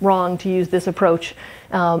 wrong to use this approach.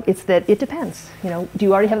 It's that it depends. Do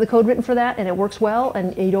you already have the code written for that and it works well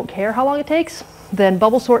and you don't care how long it takes? Then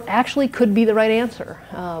bubble sort actually could be the right answer.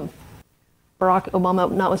 Barack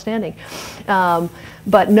Obama notwithstanding.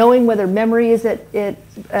 But knowing whether memory is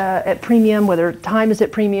at premium, whether time is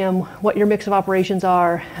at premium, what your mix of operations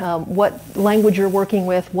are, what language you're working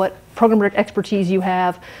with, what programmer expertise you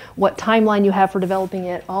have, what timeline you have for developing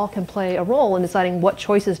it, all can play a role in deciding what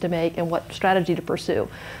choices to make and what strategy to pursue.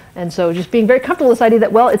 And so just being very comfortable with this idea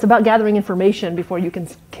that, well, it's about gathering information before you can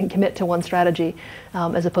commit to one strategy,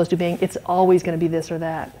 as opposed to being, it's always going to be this or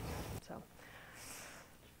that.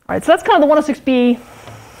 All right, so that's kind of the 106B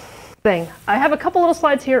thing. I have a couple little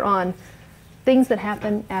slides here on things that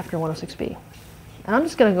happen after 106B. And I'm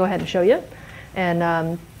just going to go ahead and show you.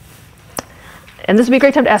 And this would be a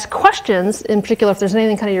great time to ask questions, in particular if there's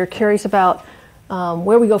anything kind of you're curious about,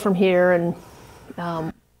 where we go from here, and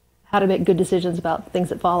how to make good decisions about things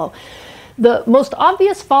that follow. The most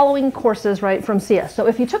obvious following courses, right, from CS. So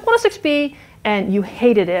if you took 106B and you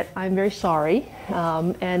hated it, I'm very sorry.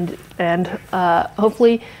 And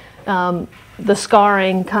hopefully the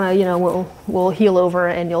scarring kind of, will heal over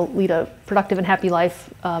and you'll lead a productive and happy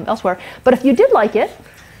life elsewhere. But if you did like it,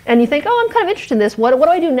 and you think, oh, I'm kind of interested in this, what do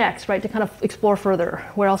I do next, right, to kind of explore further?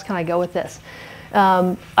 Where else can I go with this?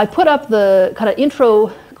 I put up the kind of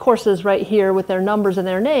intro courses right here with their numbers and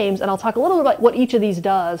their names, and I'll talk a little bit about what each of these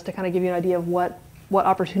does to kind of give you an idea of what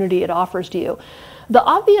opportunity it offers to you. The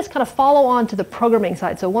obvious kind of follow on to the programming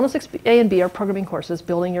side, so 106A and B are programming courses,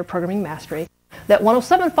 building your programming mastery. That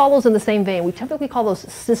 107 follows in the same vein. We typically call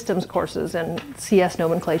those systems courses in CS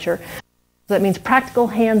nomenclature. That means practical,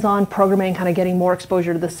 hands-on programming, kind of getting more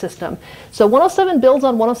exposure to the system. So 107 builds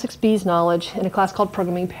on 106B's knowledge in a class called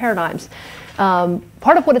Programming Paradigms.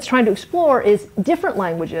 Part of what it's trying to explore is different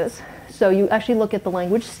languages. So you actually look at the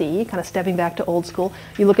language C, kind of stepping back to old school.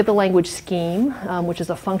 You look at the language Scheme, which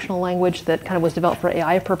is a functional language that kind of was developed for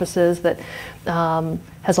AI purposes, that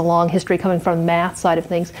has a long history coming from the math side of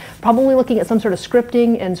things. Probably looking at some sort of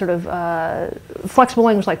scripting and sort of flexible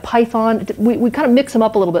language like Python. We kind of mix them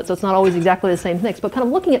up a little bit, so it's not always exactly the same things, but kind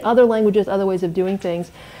of looking at other languages, other ways of doing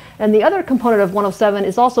things. And the other component of 107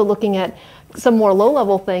 is also looking at some more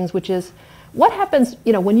low-level things, which is what happens,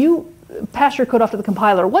 when you pass your code off to the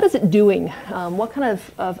compiler, what is it doing? What kind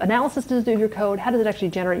of analysis does it do of your code? How does it actually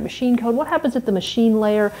generate machine code? What happens at the machine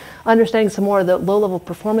layer? Understanding some more of the low-level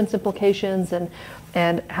performance implications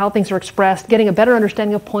and how things are expressed. Getting a better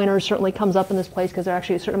understanding of pointers certainly comes up in this place because there's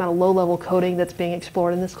actually a certain amount of low-level coding that's being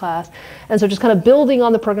explored in this class. And so just kind of building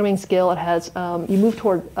on the programming skill, it has, you move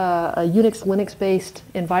toward a Unix, Linux-based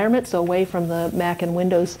environment, so away from the Mac and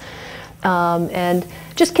Windows. And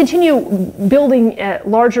just continue building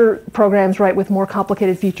larger programs, right, with more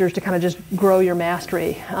complicated features to kind of just grow your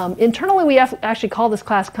mastery. Internally, we actually call this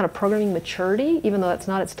class kind of programming maturity, even though that's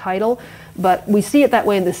not its title. But we see it that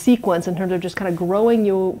way in the sequence in terms of just kind of growing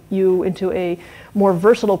you into a more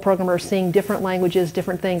versatile programmer, seeing different languages,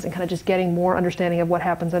 different things, and kind of just getting more understanding of what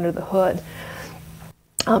happens under the hood.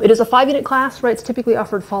 It is a 5-unit class, right? It's typically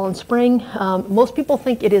offered fall and spring. Most people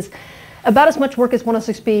think it is about as much work as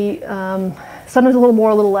 106B, sometimes a little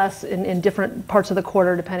more, a little less in different parts of the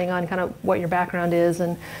quarter, depending on kind of what your background is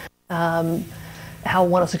and how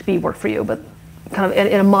 106B worked for you. But kind of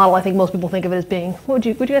in a model, I think most people think of it as being, would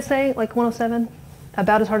you guys say, like 107?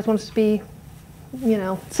 About as hard as 106B?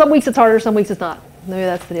 Some weeks it's harder, some weeks it's not. Maybe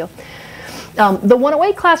that's the deal. The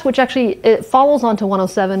 108 class, which actually it follows onto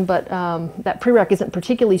 107, but that prereq isn't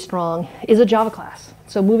particularly strong, is a Java class.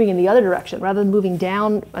 So moving in the other direction, rather than moving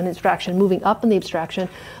down an abstraction, moving up in the abstraction,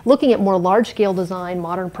 looking at more large-scale design,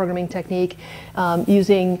 modern programming technique,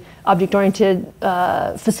 using object-oriented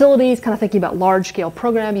facilities, kind of thinking about large-scale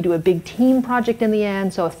program. You do a big team project in the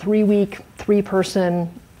end, so a 3-week, 3-person,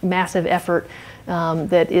 massive effort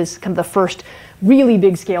that is kind of the first really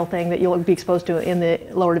big-scale thing that you'll be exposed to in the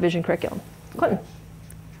lower division curriculum. Quentin?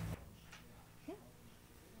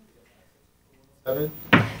 7?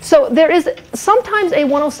 So there is sometimes a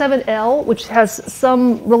 107L, which has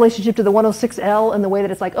some relationship to the 106L in the way that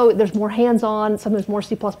it's like, oh, there's more hands-on, sometimes more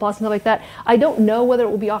C++ and stuff like that. I don't know whether it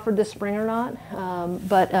will be offered this spring or not,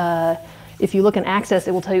 but if you look in Access,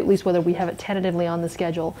 it will tell you at least whether we have it tentatively on the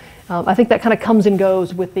schedule. I think that kind of comes and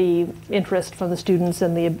goes with the interest from the students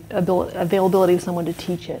and the availability of someone to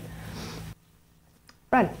teach it.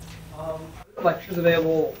 Brad? Are the lectures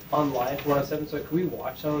available online for 107, so can we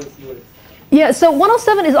watch some and see what it's... Yeah, so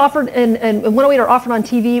 107 is offered and 108 are offered on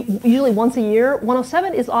TV usually once a year.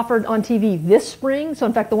 107 is offered on TV this spring, so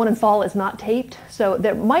in fact the one in fall is not taped. So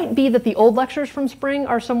there might be that the old lectures from spring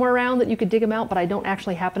are somewhere around that you could dig them out, but I don't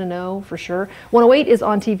actually happen to know for sure. 108 is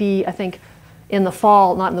on TV, I think, in the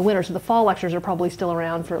fall, not in the winter, so the fall lectures are probably still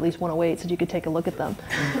around for at least 108, so you could take a look at them.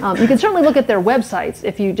 You can certainly look at their websites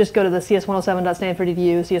if you just go to the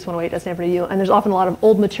cs107.stanford.edu, cs108.stanford.edu, and there's often a lot of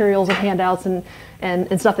old materials and handouts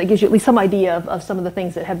and stuff that gives you at least some idea of some of the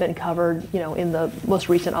things that have been covered, you know, in the most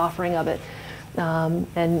recent offering of it.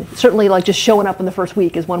 And certainly, like, just showing up in the first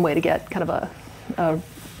week is one way to get kind of a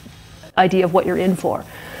idea of what you're in for.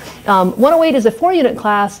 108 is a 4-unit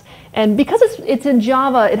class, and because it's in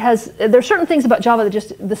Java, there's certain things about Java that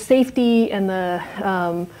just the safety and the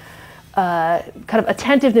kind of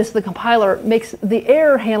attentiveness of the compiler makes the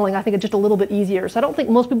error handling, I think, just a little bit easier. So I don't think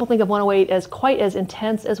most people think of 108 as quite as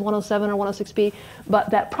intense as 107 or 106B,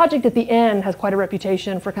 but that project at the end has quite a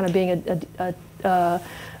reputation for kind of being a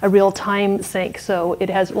real time sink. So it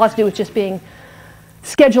has lots to do with just being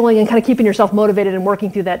scheduling and kind of keeping yourself motivated and working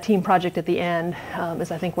through that team project at the end is,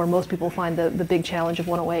 I think, where most people find the big challenge of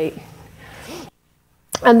 108.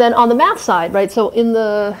 And then on the math side, right, so in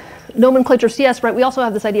the nomenclature CS, right, we also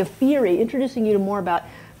have this idea of theory, introducing you to more about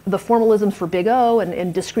the formalisms for big O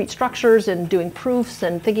and discrete structures and doing proofs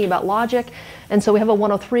and thinking about logic. And so we have a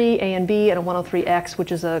 103 A and B and a 103X,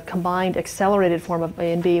 which is a combined accelerated form of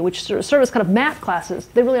A and B, which serve as kind of math classes.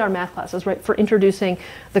 They really are math classes, right, for introducing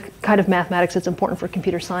the kind of mathematics that's important for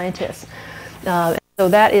computer scientists. So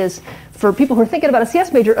that is, for people who are thinking about a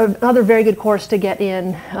CS major, another very good course to get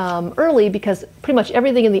in early, because pretty much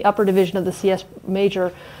everything in the upper division of the CS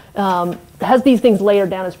major has these things layered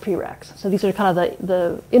down as prereqs. So these are kind of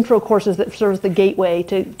the intro courses that serve as the gateway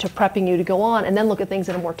to prepping you to go on and then look at things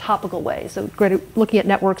in a more topical way. So looking at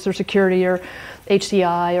networks or security or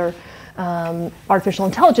HCI or artificial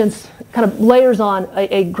intelligence kind of layers on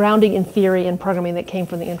a grounding in theory and programming that came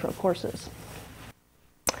from the intro courses.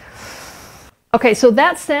 Okay, so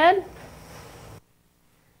that said,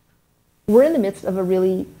 we're in the midst of a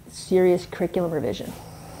really serious curriculum revision,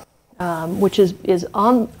 which is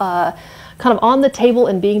on kind of on the table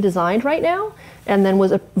and being designed right now, and then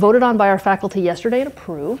was voted on by our faculty yesterday and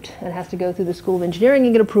approved, and has to go through the School of Engineering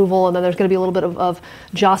and get approval, and then there's going to be a little bit of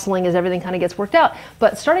jostling as everything kind of gets worked out.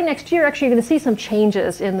 But starting next year, actually, you're going to see some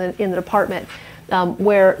changes in the department,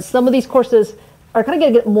 where some of these courses are kind of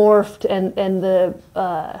going to get morphed, and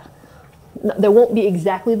they won't be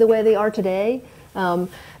exactly the way they are today.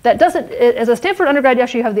 That doesn't, as a Stanford undergrad, you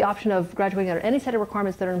actually have the option of graduating under any set of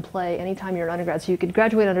requirements that are in play anytime you're an undergrad. So you could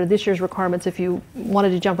graduate under this year's requirements if you wanted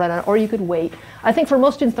to jump right on it, or you could wait. I think for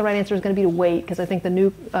most students the right answer is going to be to wait, because I think the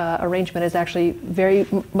new arrangement is actually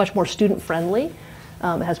much more student friendly.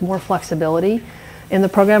 It has more flexibility in the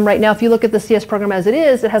program. Right now, if you look at the CS program as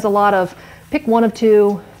it has a lot of pick one of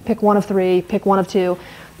two, pick one of three, pick one of two.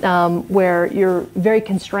 Where you're very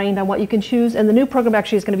constrained on what you can choose. And the new program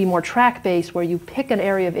actually is going to be more track-based, where you pick an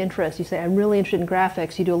area of interest. You say, I'm really interested in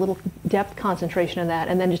graphics. You do a little depth concentration in that,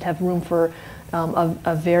 and then just have room for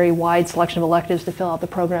a very wide selection of electives to fill out the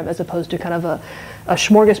program, as opposed to kind of a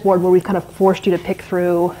smorgasbord where we've kind of forced you to pick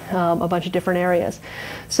through a bunch of different areas.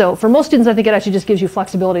 So for most students, I think it actually just gives you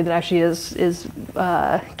flexibility that actually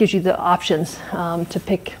gives you the options to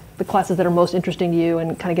pick the classes that are most interesting to you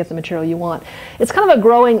and kind of get the material you want. It's kind of a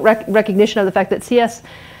growing recognition of the fact that CS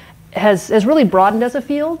has really broadened as a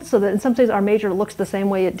field, so that in some ways our major looks the same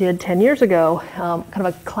way it did 10 years ago, kind of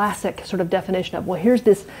a classic sort of definition of, well, here's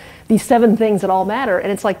these 7 things that all matter,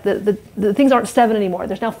 and it's like the things aren't 7 anymore.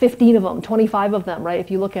 There's now 15 of them, 25 of them, right?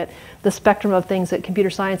 If you look at the spectrum of things that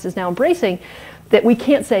computer science is now embracing, that we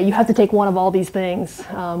can't say you have to take one of all these things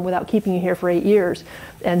without keeping you here for 8 years.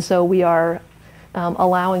 And so we are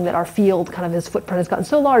allowing that our field, kind of, its footprint has gotten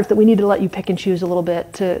so large that we need to let you pick and choose a little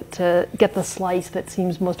bit to get the slice that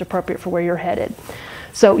seems most appropriate for where you're headed.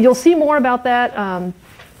 So you'll see more about that.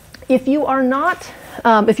 If you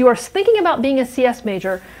are thinking about being a CS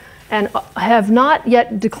major and have not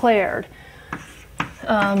yet declared,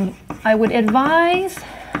 I would advise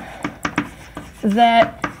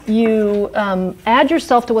that you add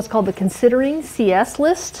yourself to what's called the Considering CS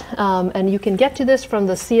list, and you can get to this from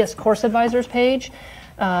the CS Course Advisors page.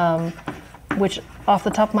 which off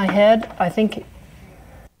the top of my head, I think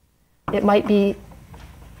it might be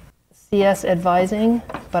CS advising,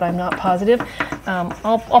 but I'm not positive.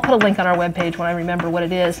 I'll put a link on our webpage when I remember what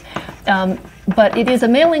it is. But it is a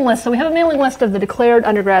mailing list. So we have a mailing list of the declared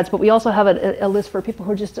undergrads, but we also have a list for people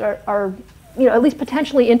who just are at least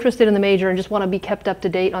potentially interested in the major and just want to be kept up to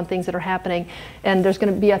date on things that are happening. And there's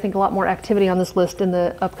going to be, I think, a lot more activity on this list in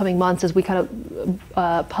the upcoming months as we kind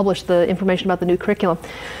of publish the information about the new curriculum.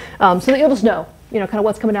 So that you'll just know, kind of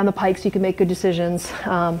what's coming down the pike so you can make good decisions,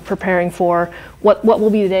 preparing for what will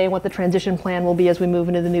be today and what the transition plan will be as we move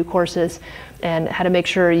into the new courses, and how to make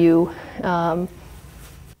sure you,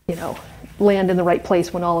 land in the right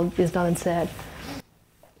place when all is done and said.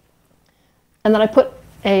 And then I put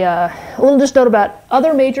a little just note about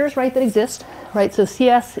other majors, right, that exist, right? So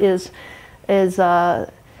CS is the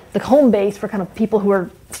home base for kind of people who are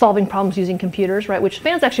solving problems using computers, right, which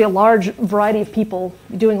spans actually a large variety of people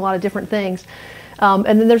doing a lot of different things. And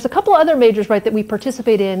then there's a couple of other majors, right, that we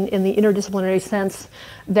participate in the interdisciplinary sense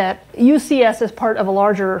that use CS as part of a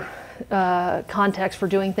larger context for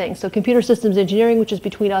doing things. So computer systems engineering, which is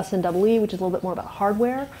between us and EE, which is a little bit more about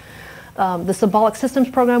hardware. The symbolic systems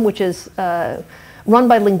program, which is run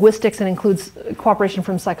by linguistics and includes cooperation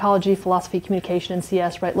from psychology, philosophy, communication, and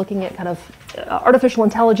CS, right, looking at kind of artificial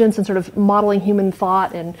intelligence and sort of modeling human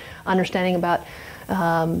thought and understanding about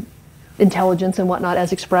intelligence and whatnot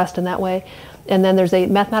as expressed in that way. And then there's a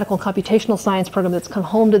mathematical and computational science program that's kind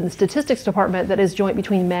of homed in the statistics department that is joint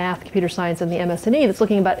between math, computer science, and the MS&E that's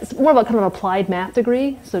looking about, it's more about kind of an applied math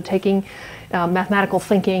degree, so taking mathematical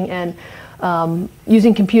thinking and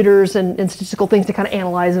using computers and statistical things to kind of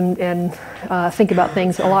analyze and think about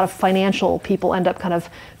things. A lot of financial people end up kind of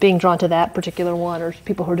being drawn to that particular one, or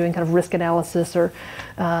people who are doing kind of risk analysis or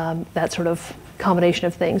that sort of combination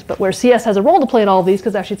of things. But where CS has a role to play in all of these,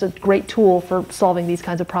 because actually it's a great tool for solving these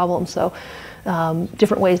kinds of problems. So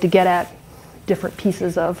different ways to get at different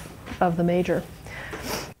pieces of the major.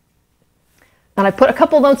 And I put a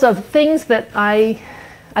couple notes of things that I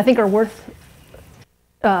think are worth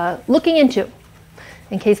looking into,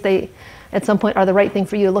 in case they at some point are the right thing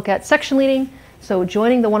for you to look at. Section leading, so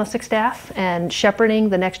joining the 106 staff and shepherding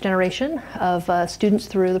the next generation of students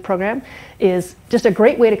through the program is just a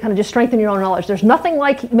great way to kind of just strengthen your own knowledge. There's nothing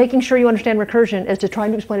like making sure you understand recursion as to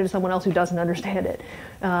trying to explain it to someone else who doesn't understand it.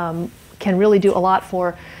 Can really do a lot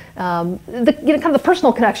for kind of the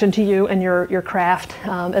personal connection to you and your craft,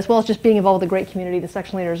 as well as just being involved with a great community. The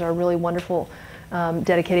section leaders are a really wonderful,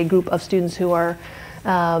 dedicated group of students who are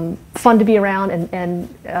fun to be around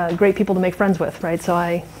and great people to make friends with, right? So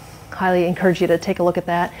I highly encourage you to take a look at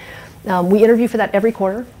that. We interview for that every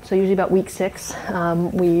quarter, so usually about week 6.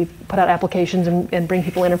 We put out applications and bring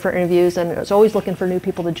people in for interviews, and it's always looking for new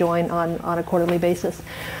people to join on a quarterly basis.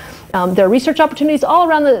 There are research opportunities all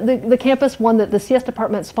around the campus. One that the CS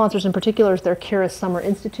department sponsors in particular is their Curious Summer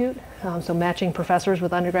Institute, so matching professors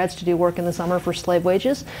with undergrads to do work in the summer for slave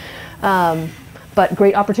wages. But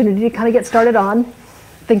great opportunity to kind of get started on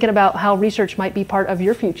thinking about how research might be part of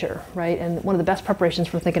your future, right? And one of the best preparations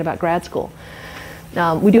for thinking about grad school.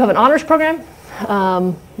 We do have an honors program,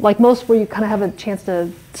 like most, where you kind of have a chance to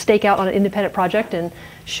stake out on an independent project and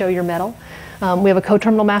show your mettle. We have a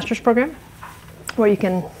co-terminal master's program where you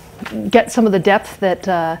can get some of the depth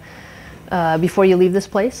that before you leave this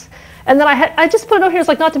place. And then I just put a note here, it's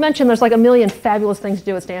like not to mention there's like a million fabulous things to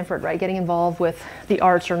do at Stanford, right? Getting involved with the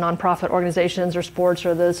arts or nonprofit organizations or sports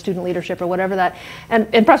or the student leadership or whatever that.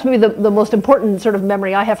 And perhaps maybe the most important sort of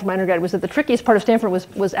memory I have from my undergrad was that the trickiest part of Stanford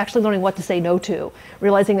was actually learning what to say no to,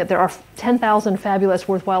 realizing that there are 10,000 fabulous,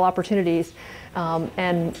 worthwhile opportunities.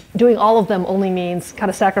 And doing all of them only means kind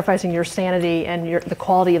of sacrificing your sanity and the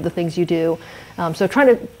quality of the things you do. So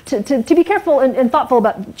trying to be careful and thoughtful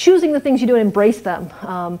about choosing the things you do and embrace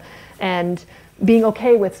them. And being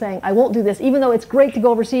okay with saying, I won't do this, even though it's great to go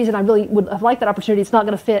overseas and I really would have liked that opportunity, it's not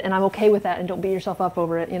going to fit, and I'm okay with that, and don't beat yourself up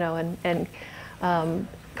over it, and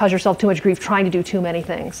cause yourself too much grief trying to do too many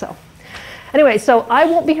things. So anyway, so I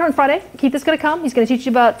won't be here on Friday. Keith is going to come. He's going to teach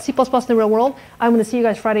you about C++ in the real world. I'm going to see you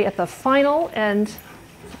guys Friday at the final, and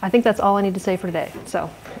I think that's all I need to say for today. So,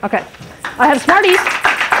 okay. I have Smarties.